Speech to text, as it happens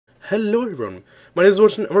Hello everyone, my name is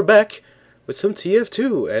Mortensen and we're back with some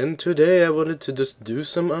TF2, and today I wanted to just do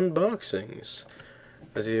some unboxings.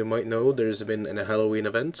 As you might know, there's been a Halloween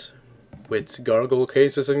event with Gargoyle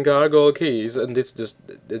cases and Gargoyle keys, and it's just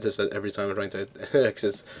every time I'm trying to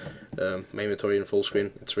access my inventory in full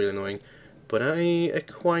screen, it's really annoying. But I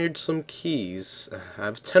acquired some keys. I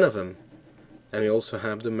have 10 of them, and we also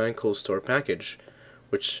have the Manco store package,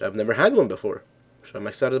 which I've never had one before. So I'm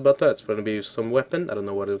excited about that. It's going to be some weapon. I don't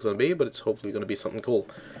know what it's going to be, but it's hopefully going to be something cool.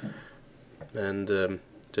 And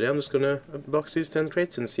today I'm just going to unbox these 10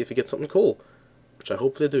 crates and see if we get something cool, which I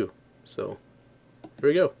hopefully do. So, here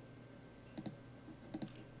we go.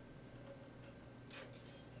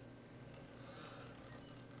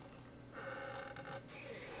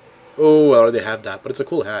 Oh, I already have that, but it's a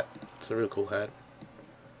cool hat. It's a real cool hat.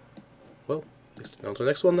 Well, on to the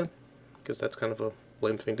next one then, because that's kind of a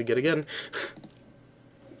lame thing to get again.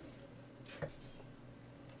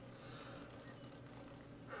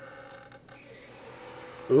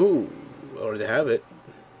 Ooh, already have it.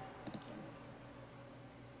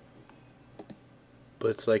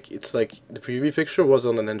 But it's like the preview picture was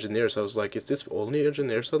on an engineer, so I was like, is this only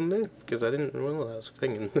engineer suddenly? Because I didn't know that was a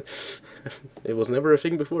thing. It was never a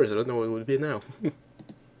thing before, so I don't know what it would be now.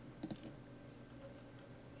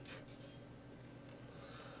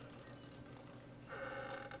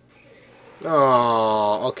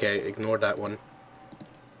 Oh, okay, ignore that one.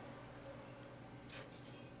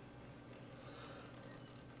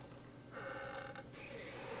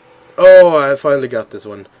 Oh, I finally got this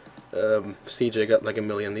one. CJ got like a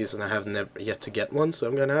million of these, and I have never yet to get one, so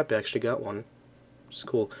I'm kinda happy I actually got one. Which is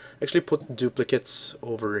cool. Actually put duplicates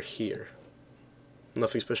over here.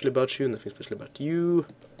 Nothing special about you, nothing special about you.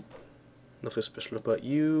 Nothing special about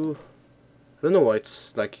you. I don't know why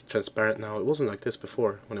it's like transparent now. It wasn't like this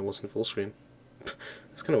before when it wasn't full screen.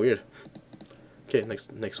 It's kinda weird. Okay,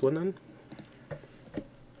 next one then.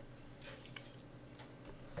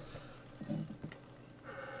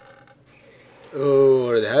 Oh, I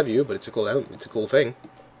already have you, but it's a cool thing.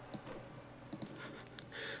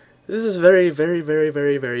 This is very a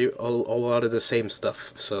lot of the same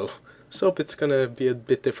stuff, so hope it's gonna be a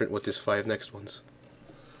bit different with these 5 next ones.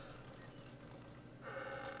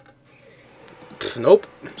 Pff, nope,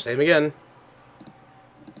 same again.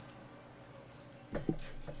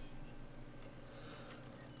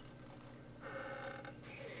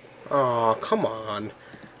 Aw, come on.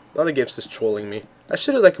 A lot of games is trolling me. I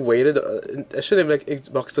should have like waited. I should have like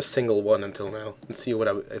Xboxed a single one until now and see what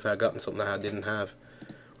if I gotten something I didn't have,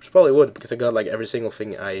 which I probably would, because I got like every single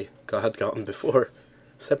thing I had gotten before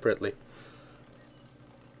separately.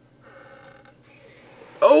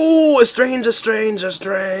 Oh, a strange.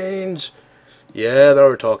 Yeah, now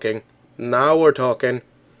we're talking. Now we're talking.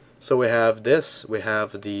 So we have this. We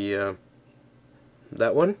have the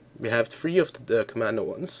that one. We have 3 of the Commando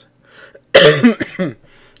ones.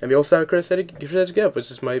 And we also have Crusader Gap, which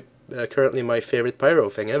is my currently my favorite pyro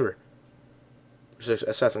thing ever. Which is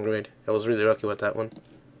Assassin Grade. I was really lucky with that one.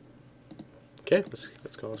 Okay,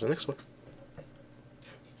 let's go on to the next one.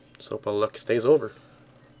 So hope our luck stays over.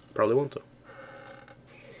 Probably won't though.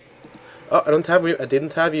 Oh, I don't have you. I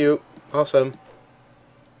didn't have you. Awesome.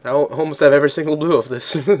 I almost have every single blue of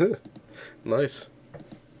this. Nice.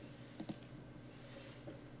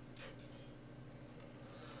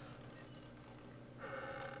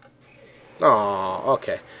 Aw,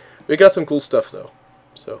 okay. We got some cool stuff though,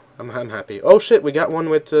 so I'm happy. Oh shit, we got one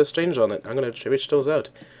with Strange on it. I'm gonna switch those out.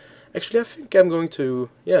 Actually, I think I'm going to.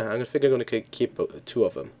 Yeah, I'm gonna keep 2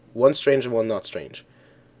 of them. One Strange and one not Strange.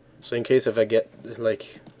 So in case if I get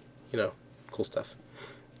like, you know, cool stuff.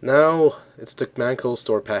 Now it's the Manco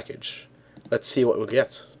store package. Let's see what we'll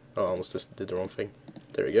get. Oh, I almost just did the wrong thing.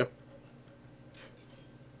 There we go.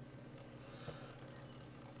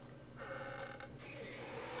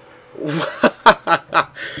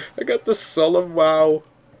 I got the solemn wow.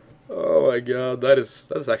 Oh my god,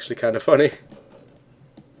 that's actually kind of funny.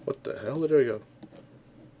 What the hell? There we go.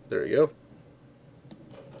 There we go.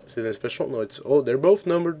 Is it a special? No, it's they're both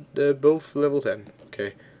numbered, both level 10.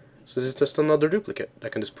 Okay, so this is just another duplicate I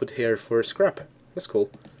can just put here for scrap. That's cool.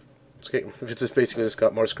 Okay, we just basically just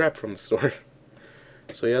got more scrap from the store.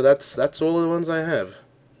 So yeah, that's all the ones I have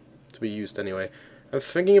to be used anyway. I'm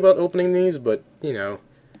thinking about opening these, but you know.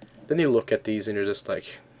 Then you look at these and you're just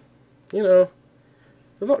like, you know,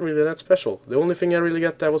 they're not really that special. The only thing I really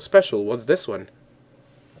got that was special was this one.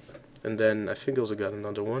 And then I think I also got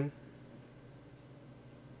another one.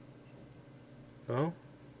 No?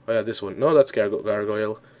 Oh yeah, this one. No, that's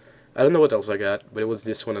Gargoyle. I don't know what else I got, but it was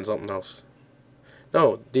this one and something else.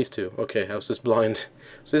 No, these 2. Okay, I was just blind.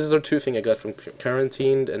 So this is our 2 thing I got from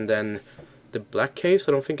Quarantined, and then The black case,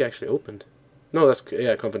 I don't think I actually opened. No, that's,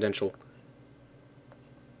 yeah, confidential.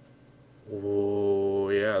 Oh,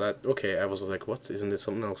 yeah, that, okay, I was like, what, isn't this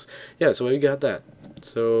something else? Yeah, so we got that.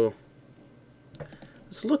 So,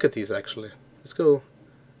 let's look at these, actually. Let's go,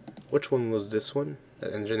 which one was this one?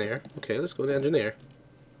 The engineer. Okay, let's go to engineer.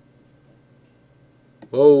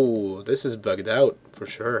 Whoa, this is bugged out, for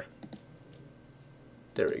sure.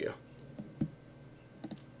 There we go.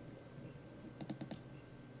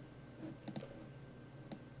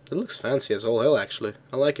 It looks fancy as all hell, actually.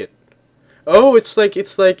 I like it. Oh, it's like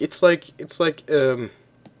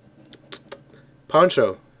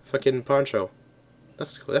poncho, fucking poncho.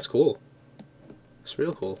 That's cool. That's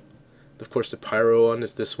real cool. Of course, the pyro one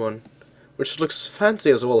is this one, which looks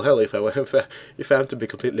fancy as all hell. If I have to be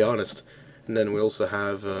completely honest. And then we also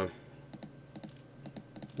have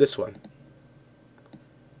this one.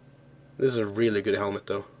 This is a really good helmet,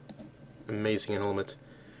 though. Amazing helmet.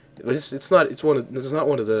 But it's not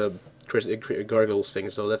one of the Gargoyles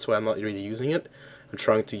things, though. That's why I'm not really using it. I'm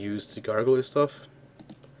trying to use the Gargoyle stuff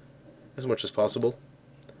as much as possible.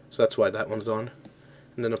 So that's why that one's on.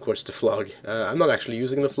 And then of course the flog. I'm not actually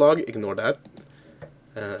using the flog. Ignore that.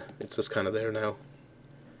 It's just kind of there now.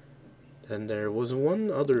 And there was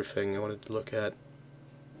one other thing I wanted to look at.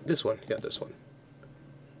 This one. Yeah, this one.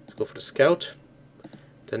 Let's go for the scout.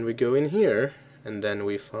 Then we go in here, and then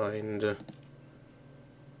we find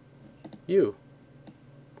you.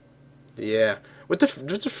 Yeah, with the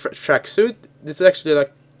tracksuit, this is actually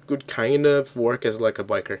like good kind of work as like a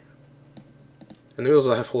biker. And we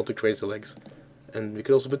also have halted crazy legs, and we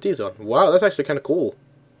could also put these on. Wow, that's actually kind of cool.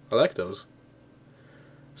 I like those.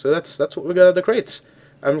 So that's what we got at the crates.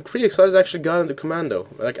 I'm pretty excited I actually got into Commando.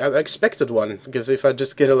 Like, I expected one, because if I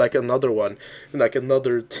just get like another one, like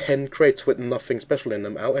another 10 crates with nothing special in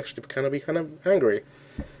them, I'll actually be kind of angry.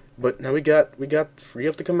 But now we got 3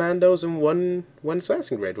 of the Commandos and one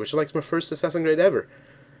Assassin Grade, which is like my first Assassin Grade ever.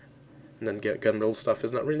 And then gun roll stuff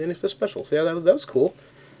is not really anything special. So yeah, that was cool.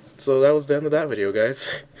 So that was the end of that video,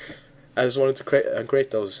 guys. I just wanted to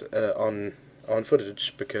create those on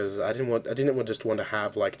footage, because I didn't just want to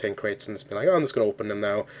have like 10 crates and just be like, oh, I'm just gonna open them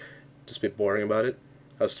now, just be boring about it.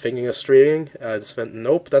 I was thinking of streaming. I just went,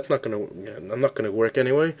 nope, I'm not gonna work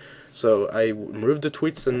anyway. So I removed the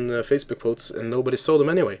tweets and Facebook posts, and nobody saw them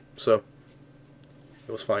anyway. So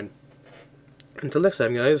it was fine. Until next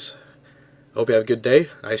time, guys. Hope you have a good day.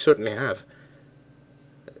 I certainly have.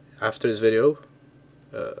 After this video,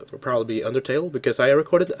 will probably be Undertale, because I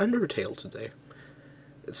recorded Undertale today.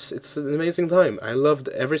 It's an amazing time. I loved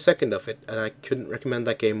every second of it, and I couldn't recommend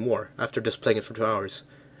that game more after just playing it for 2 hours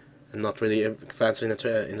and not really fancying it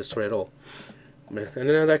in the story at all. And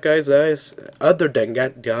then that, guys, other than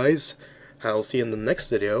that, guys, I'll see you in the next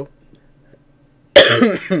video.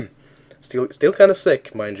 still kind of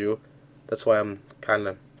sick, mind you. That's why I'm kind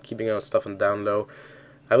of keeping out stuff on down low.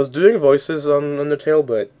 I was doing voices on Undertale,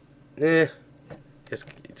 but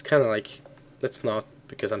it's kind of like, let's not,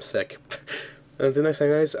 because I'm sick. Until next time,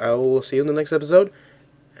 guys, I will see you in the next episode,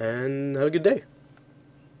 and have a good day.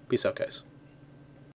 Peace out, guys.